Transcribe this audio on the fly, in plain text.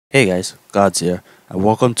Hey guys, Gods here, and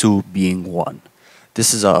welcome to Being One.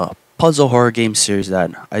 This is a puzzle horror game series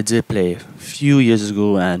that I did play a few years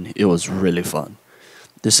ago and it was really fun.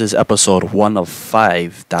 This is episode 1 of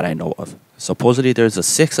 5 that I know of. Supposedly there's a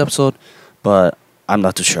 6th episode, but I'm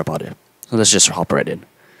not too sure about it. So let's just hop right in.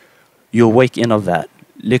 You awake in a vat,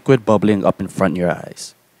 liquid bubbling up in front of your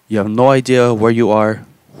eyes. You have no idea where you are,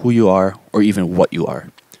 who you are, or even what you are.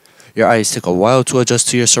 Your eyes take a while to adjust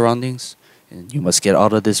to your surroundings, and you must get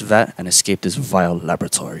out of this vat and escape this vile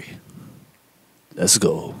laboratory. Let's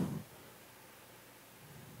go.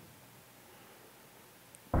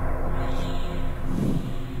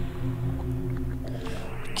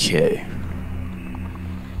 Okay.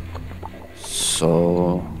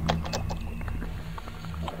 So,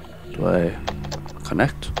 do I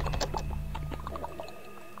connect?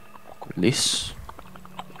 Release?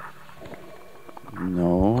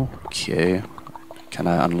 No. Okay. Can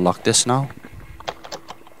I unlock this now?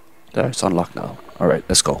 There, it's unlocked now. Alright,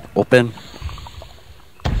 let's go. Open.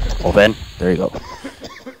 Open. There you go.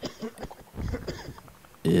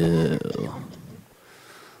 Ew.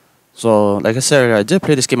 So, like I said, I did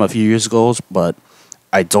play this game a few years ago, but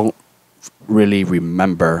I don't really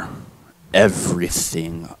remember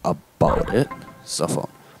everything about it. So,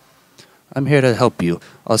 I'm here to help you.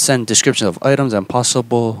 I'll send descriptions of items and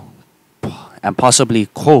possibly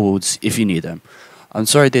codes if you need them. I'm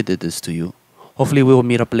sorry they did this to you. Hopefully we will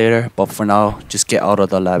meet up later, but for now, just get out of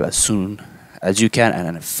the lab as soon as you can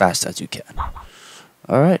and as fast as you can.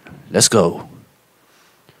 Alright, let's go.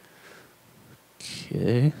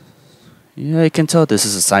 Okay. Yeah, I can tell this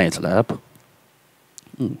is a science lab.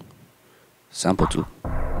 Sample 2.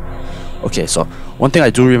 Okay, so one thing I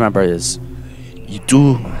do remember is you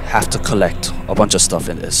do have to collect a bunch of stuff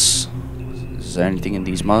in this. Is there anything in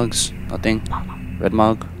these mugs? Nothing? Red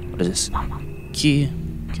mug? What is this? Key?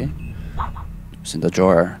 Okay. It's in the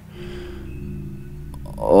drawer.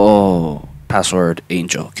 Oh, password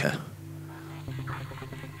Angel. Okay.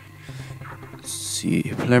 Let's see.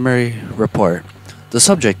 Preliminary report. The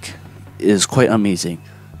subject is quite amazing.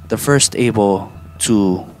 The first able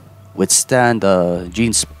to withstand the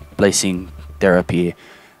gene splicing therapy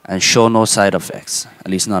and show no side effects, at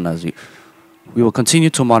least none as we will continue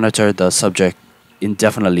to monitor the subject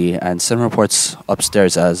indefinitely and send reports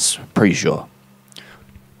upstairs as per usual.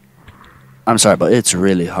 I'm sorry, but it's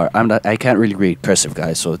really hard. I can't really read cursive,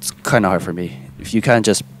 guys, so it's kind of hard for me. If you can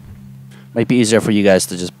just, might be easier for you guys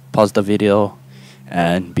to just pause the video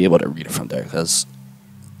and be able to read it from there, because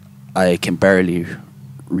I can barely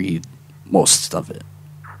read most of it.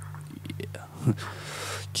 Yeah.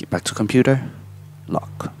 Key back to computer.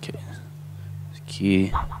 Lock. Okay.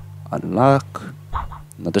 Key. Unlock.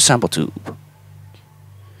 Another sample tube.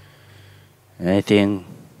 Anything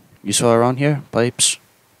useful around here? Pipes.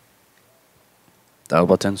 Dial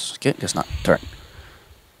buttons. Okay, guess not. Turn.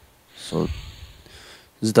 So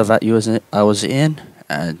this is the vat I was in,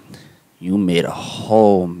 and you made a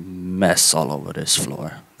whole mess all over this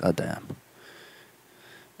floor. Goddamn.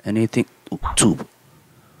 Anything? Ooh, tube.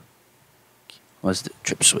 What's the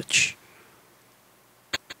trip switch?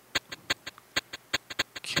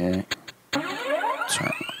 Okay.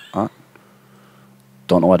 Turn on.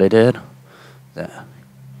 Don't know what I did. There.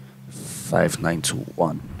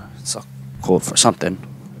 5921. It's a code for something.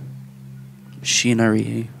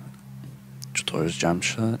 Machinery. Doors jammed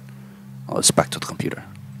shut. Oh, it's back to the computer.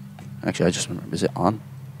 Actually, I just remember. Is it on?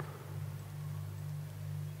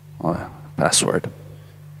 Oh, yeah. Password.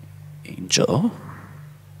 Angel.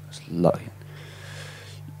 Let's log in.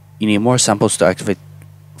 You need more samples to activate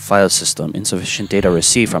file system. Insufficient data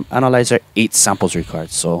received from analyzer. 8 samples required.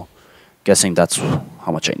 So, guessing that's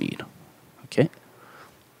how much I need. Okay.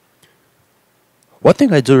 One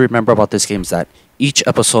thing I do remember about this game is that each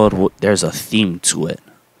episode there's a theme to it.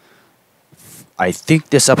 I think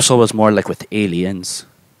this episode was more like with aliens.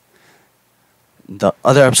 The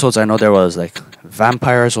other episodes I know there was like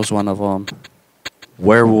vampires was one of them,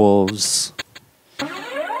 werewolves,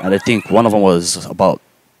 and I think one of them was about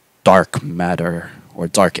dark matter or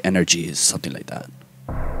dark energies, something like that.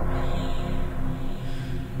 Are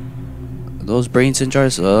those brains in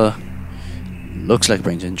jars? Looks like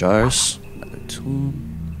brains in jars. Another tool.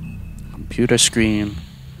 Computer screen.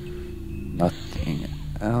 Nothing.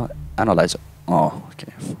 Analyzer. Oh,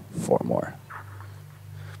 okay. 4 more.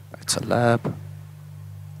 Back to lab.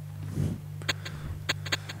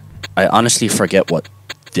 I honestly forget what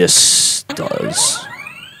this does.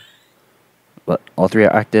 But all 3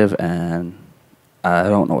 are active and I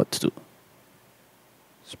don't know what to do.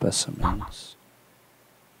 Specimens.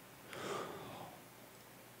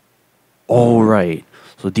 Oh, right.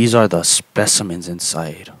 So these are the specimens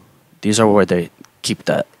inside. These are where they keep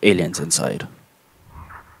the aliens inside.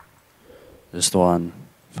 This the one.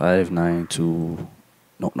 592.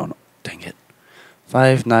 No, no, no. Dang it.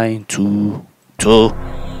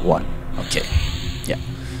 59221. Okay. Yeah.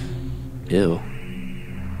 Ew.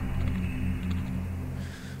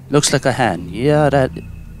 Looks like a hand. Yeah, that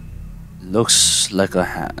looks like a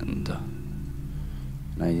hand.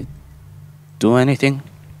 Can I do anything?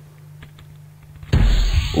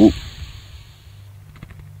 Ooh.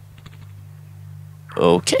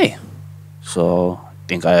 Okay. So, I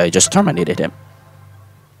think I just terminated him.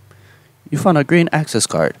 You found a green access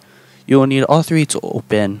card. You will need all three to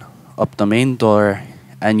open up the main door,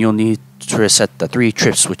 and you'll need to reset the 3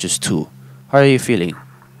 trip switches too. How are you feeling?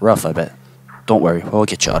 Rough, I bet. Don't worry, we'll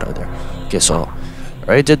get you out of there. Okay, so I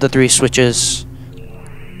already did the 3 switches,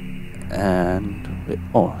 and wait,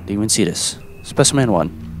 oh, didn't even see this. Specimen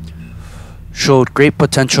 1 showed great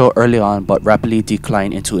potential early on, but rapidly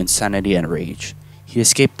declined into insanity and rage. He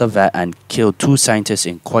escaped the vat and killed 2 scientists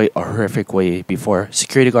in quite a horrific way before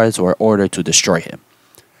security guards were ordered to destroy him.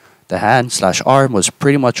 The hand/arm was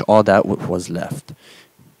pretty much all that was left.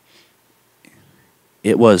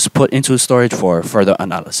 It was put into storage for further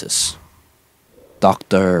analysis.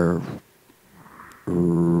 Dr.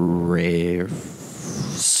 Ray.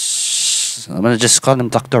 I'm gonna just call him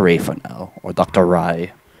Dr. Ray for now, or Dr.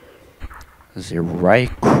 Rye. Is it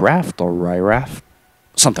Rycraft or Ryraft?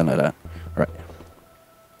 Something like that. Right.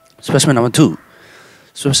 Specimen number 2.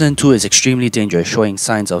 Specimen 2 is extremely dangerous, showing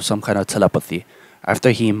signs of some kind of telepathy.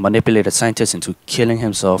 After he manipulated scientists into killing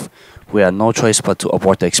himself, we had no choice but to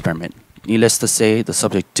abort the experiment. Needless to say, the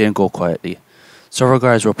subject didn't go quietly. Several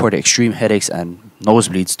guards reported extreme headaches and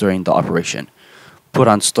nosebleeds during the operation. Put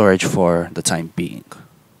on storage for the time being.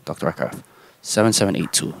 Dr. Aircraft.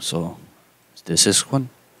 7782. So, this is one.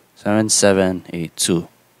 7782.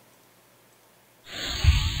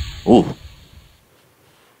 Ooh.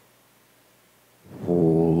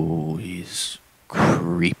 Oh, he's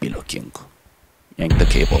creepy looking. Yank the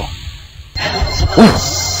cable. Ooh.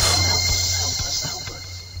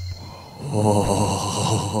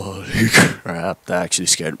 Holy crap, that actually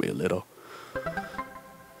scared me a little.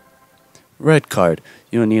 Red card.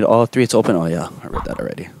 You need all 3 to open. Oh yeah, I read that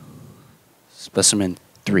already. Specimen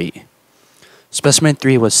 3. Specimen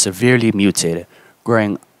 3 was severely mutated,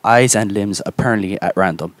 growing eyes and limbs apparently at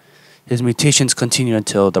random. His mutations continued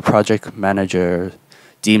until the project manager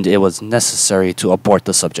deemed it was necessary to abort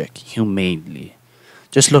the subject humanely.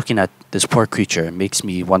 Just looking at this poor creature makes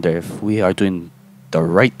me wonder if we are doing the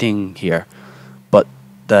right thing here, but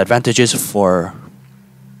the advantages for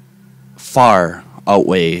far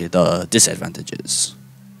outweigh the disadvantages.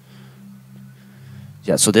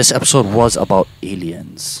 Yeah, so this episode was about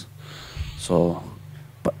aliens. So,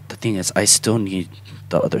 but the thing is, I still need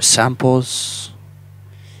the other samples,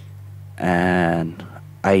 and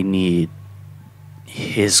I need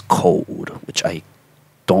his code, which I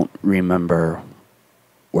don't remember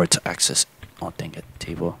where to access. Oh, dang it,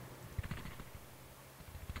 table.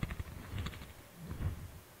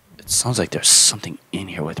 It sounds like there's something in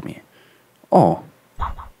here with me. Oh,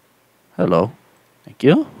 hello. Thank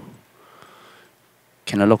you.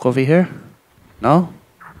 Can I look over here? No?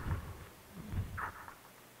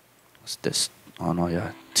 What's this? Oh no,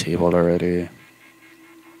 yeah, table already.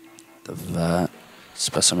 The vat,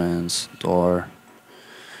 specimens, door.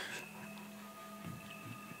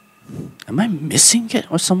 Am I missing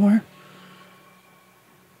it or somewhere?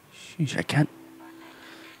 Sheesh, I can't.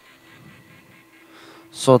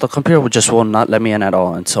 So the computer just will not let me in at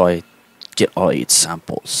all until I get all 8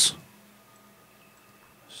 samples.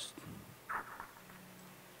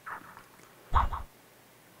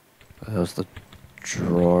 That was the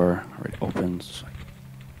drawer where it opens.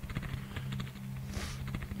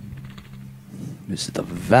 This is the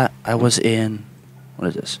vat I was in. What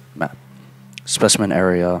is this? Map. Specimen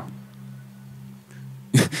area.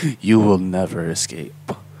 You will never escape.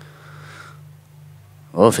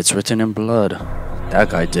 Well, if it's written in blood, that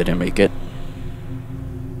guy didn't make it.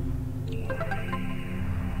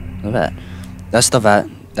 The vat. That's the vat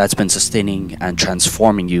that's been sustaining and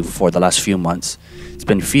transforming you for the last few months. It's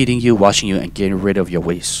been feeding you, washing you, and getting rid of your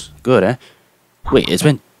waste. Good, eh? Wait, it's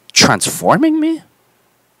been transforming me?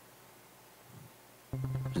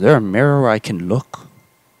 Is there a mirror where I can look?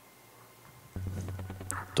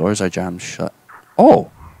 Doors are jammed shut. Oh!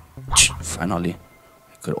 Finally.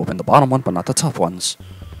 I could open the bottom one, but not the top ones.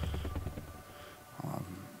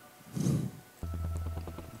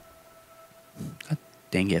 God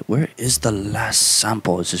dang it. Where is the last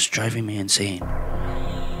sample? This is driving me insane.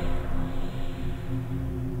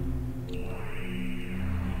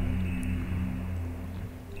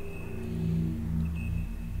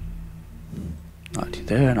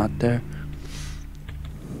 there, not there.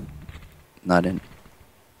 Not in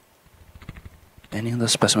any of the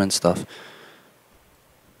specimen stuff.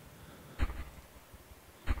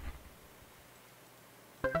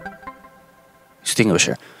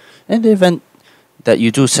 Extinguisher. In the event that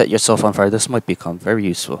you do set yourself on fire, this might become very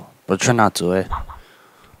useful. But try not to, eh?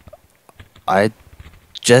 I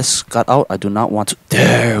just got out. I do not want to.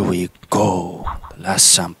 There we go. The last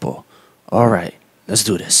sample. Alright, let's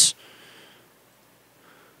do this.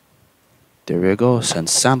 There we go. Send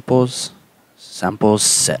samples. Samples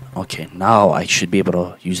set. Okay, now I should be able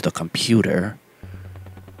to use the computer.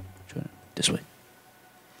 This way.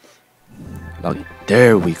 Log in.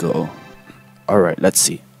 There we go. Alright, let's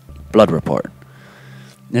see. Blood report.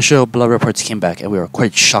 Initial blood reports came back and we were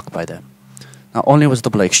quite shocked by them. Not only was the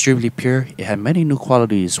blood extremely pure, it had many new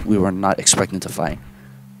qualities we were not expecting to find.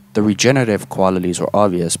 The regenerative qualities were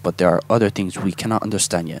obvious, but there are other things we cannot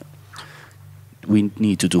understand yet. We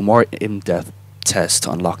need to do more in-depth tests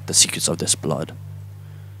to unlock the secrets of this blood.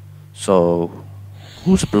 So,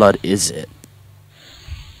 whose blood is it?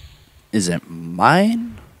 Is it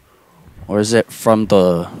mine? Or is it from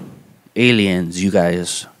the aliens you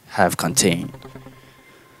guys have contained?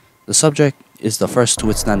 The subject is the first to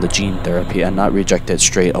withstand the gene therapy and not reject it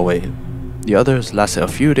straight away. The others lasted a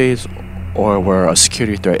few days or were a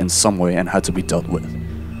security threat in some way and had to be dealt with.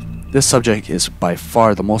 This subject is by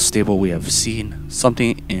far the most stable we have seen.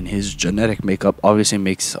 Something in his genetic makeup obviously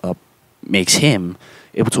makes him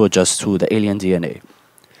able to adjust to the alien DNA.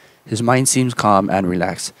 His mind seems calm and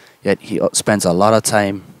relaxed, yet he spends a lot of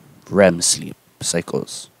time REM sleep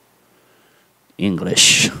cycles.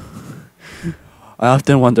 English. I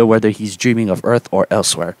often wonder whether he's dreaming of Earth or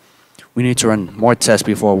elsewhere. We need to run more tests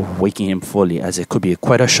before waking him fully, as it could be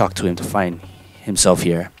quite a shock to him to find himself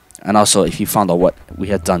here. And also, if he found out what we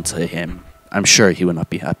had done to him, I'm sure he would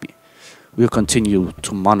not be happy. We will continue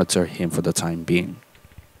to monitor him for the time being.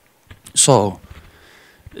 So,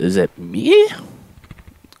 is it me?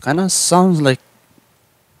 Kinda sounds like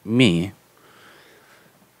me.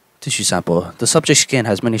 Tissue sample. The subject's skin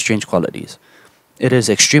has many strange qualities. It is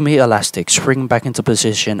extremely elastic, springing back into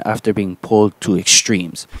position after being pulled to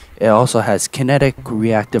extremes. It also has kinetic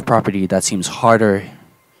reactive property that seems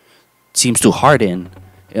to harden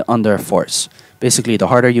under force. Basically, the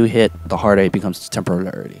harder you hit, the harder it becomes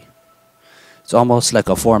temporarily. It's almost like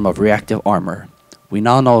a form of reactive armor. We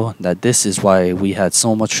now know that this is why we had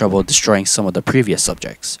so much trouble destroying some of the previous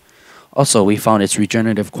subjects. Also, we found its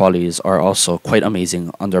regenerative qualities are also quite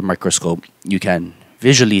amazing under a microscope. You can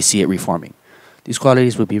visually see it reforming. These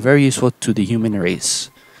qualities would be very useful to the human race,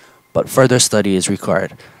 but further study is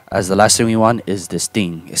required, as the last thing we want is this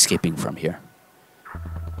thing escaping from here.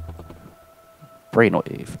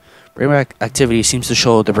 Brainwave. Brainwave activity seems to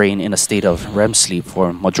show the brain in a state of REM sleep for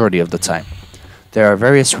a majority of the time. There are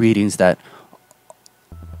various readings that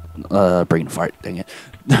brain fart, dang it.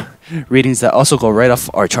 Readings that also go right off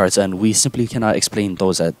our charts, and we simply cannot explain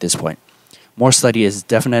those at this point. More study is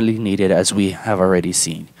definitely needed, as we have already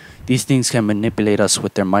seen. These things can manipulate us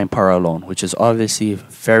with their mind power alone, which is obviously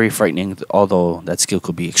very frightening, although that skill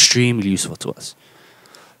could be extremely useful to us.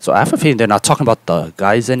 So I have a feeling they're not talking about the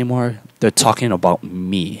guys anymore, they're talking about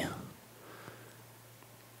me.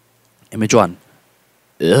 Image 1.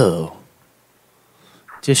 Ew.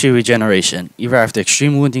 Tissue regeneration. Even after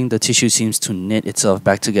extreme wounding, the tissue seems to knit itself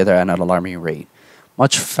back together at an alarming rate.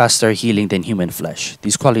 Much faster healing than human flesh.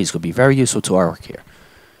 These qualities could be very useful to our work here.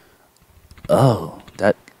 Oh,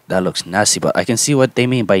 that looks nasty, but I can see what they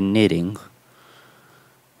mean by knitting.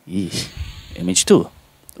 Eesh. Image 2.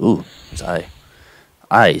 Ooh, his eye.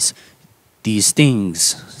 Eyes. These things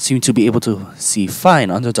seem to be able to see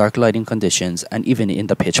fine under dark lighting conditions and even in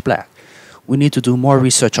the pitch black. We need to do more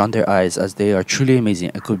research on their eyes, as they are truly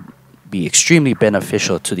amazing and could be extremely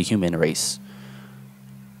beneficial to the human race.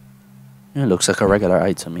 It looks like a regular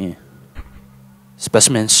eye to me.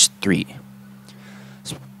 Specimen 3.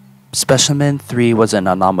 Specimen 3 was an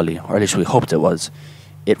anomaly, or at least we hoped it was.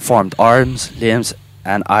 It formed arms, limbs,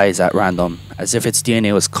 and eyes at random, as if its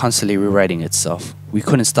DNA was constantly rewriting itself. We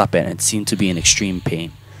couldn't stop it and it seemed to be in extreme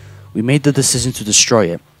pain. We made the decision to destroy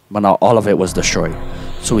it, but not all of it was destroyed,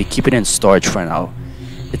 so we keep it in storage for now.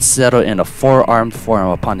 It settled in a 4-armed form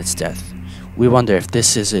upon its death. We wonder if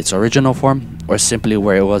this is its original form, or simply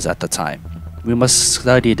where it was at the time. We must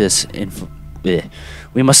study this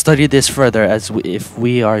further, as if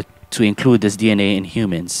we are to include this DNA in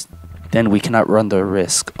humans, then we cannot run the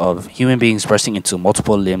risk of human beings bursting into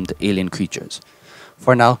multiple-limbed alien creatures.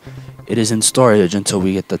 For now, it is in storage until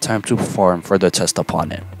we get the time to perform further tests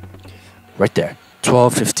upon it. Right there,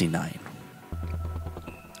 12:59.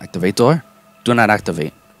 Activate door? Do not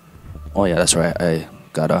activate. Oh yeah, that's right, I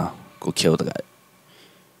Gotta go kill the guy.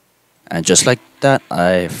 And just like that,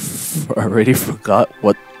 already forgot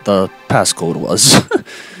what the passcode was.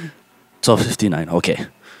 1259, okay.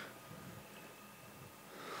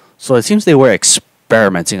 So it seems they were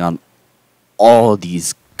experimenting on all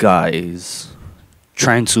these guys,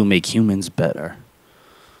 trying to make humans better.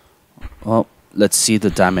 Well, let's see the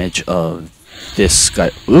damage of this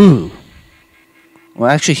guy. Ooh! Well,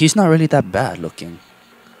 actually, he's not really that bad looking.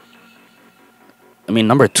 I mean,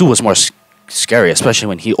 number 2 was more scary, especially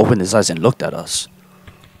when he opened his eyes and looked at us.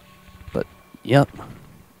 But, yep.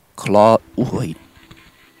 Claw. Ooh, wait.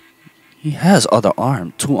 He has other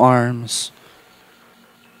arm. 2 arms.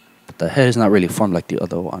 But the head is not really formed like the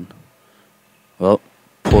other one. Well,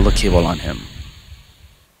 pull the cable on him.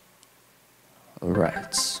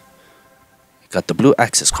 Alright. Got the blue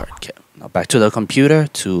access card. Okay. Now back to the computer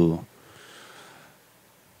to...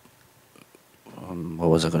 what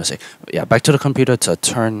was I going to say? Yeah, back to the computer to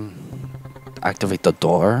activate the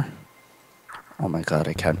door. Oh my god,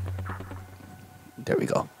 I can't. There we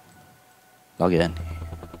go. Log in.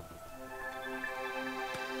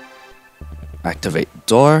 Activate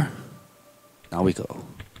door. Now we go.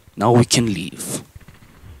 Now we can leave.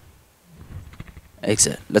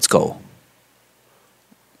 Exit. Let's go.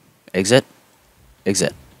 Exit.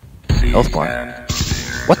 Exit. Health bar.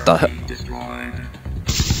 What the hell?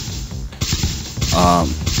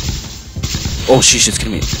 Oh, she's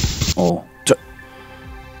kidding me. Oh.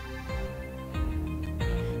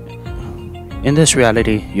 In this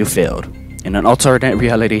reality, you failed. In an alternate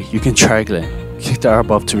reality, you can try again. Click the arrow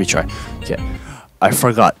above to retry. Okay. I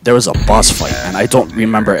forgot. There was a boss fight, and I don't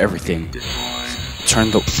remember everything.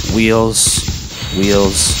 Turn the wheels.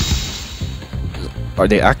 Wheels. Are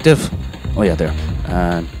they active? Oh yeah, there.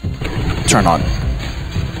 And turn on.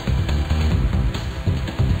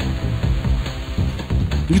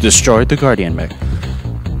 You destroyed the Guardian mech.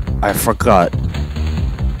 I forgot.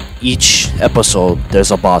 Each episode,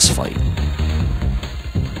 there's a boss fight.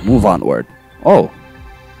 Move onward. Oh.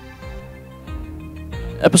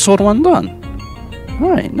 Episode 1 done.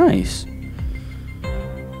 Alright, nice.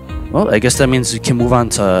 Well, I guess that means we can move on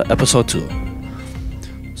to episode 2.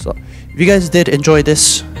 So, if you guys did enjoy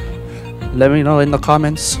this, let me know in the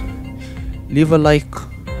comments. Leave a like.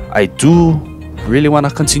 I do really want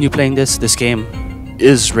to continue playing this. This game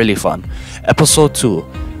is really fun. Episode 2.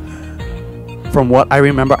 From what I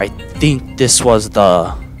remember, I think this was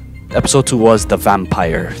the... Episode 2 was the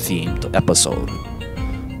vampire themed episode.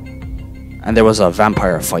 And there was a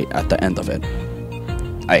vampire fight at the end of it.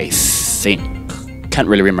 I think. Can't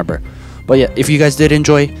really remember. But yeah, if you guys did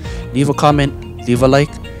enjoy, leave a comment, leave a like,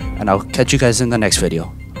 and I'll catch you guys in the next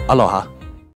video. Aloha.